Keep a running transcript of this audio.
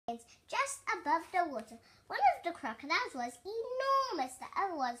points just above the water. One of the crocodiles was enormous. The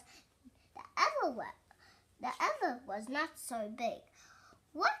other was not so big.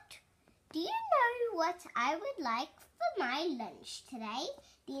 Do you know what I would like for my lunch today?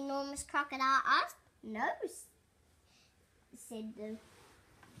 The enormous crocodile asked. No, said the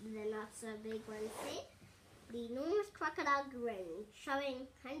not so big one said. The enormous crocodile grinned, showing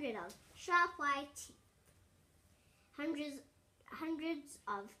hundreds of sharp white teeth. Hundreds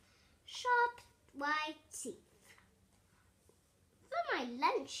of sharp white teeth. For my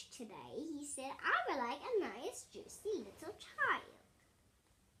lunch today, he said, I would like a nice, juicy little child.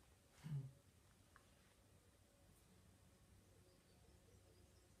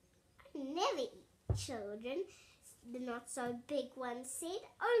 I never eat children, the not so big one said,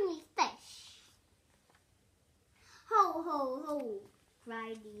 only fish. Ho, ho, ho,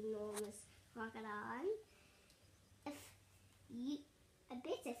 cried the enormous crocodile. I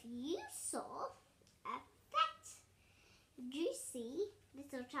bet if you saw a fat, juicy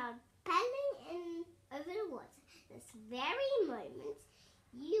little child paddling over the water this very moment,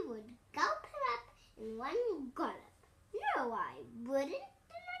 you would gulp it up in one gulp. No, I wouldn't,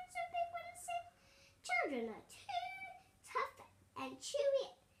 the not so big one said. Children are too tough and chewy.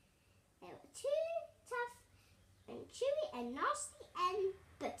 They were too tough and chewy and nasty and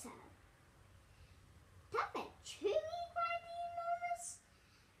bitter. Tough and chewy, cried the enormous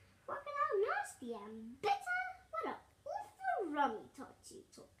crocodile. Nasty and bitter? What an awful rummy tot you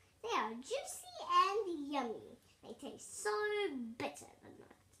talk. They are juicy and yummy. They taste so bitter, the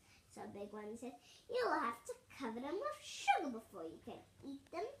not so big one said. You'll have to cover them with sugar before you can eat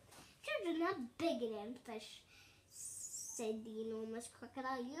them. Children are bigger than fish, said the enormous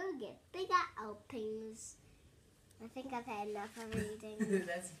crocodile. You'll get bigger helpings. I think I've had enough of reading.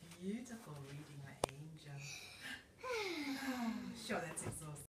 That's beautiful reading, my angel. Sure, that's exhausting.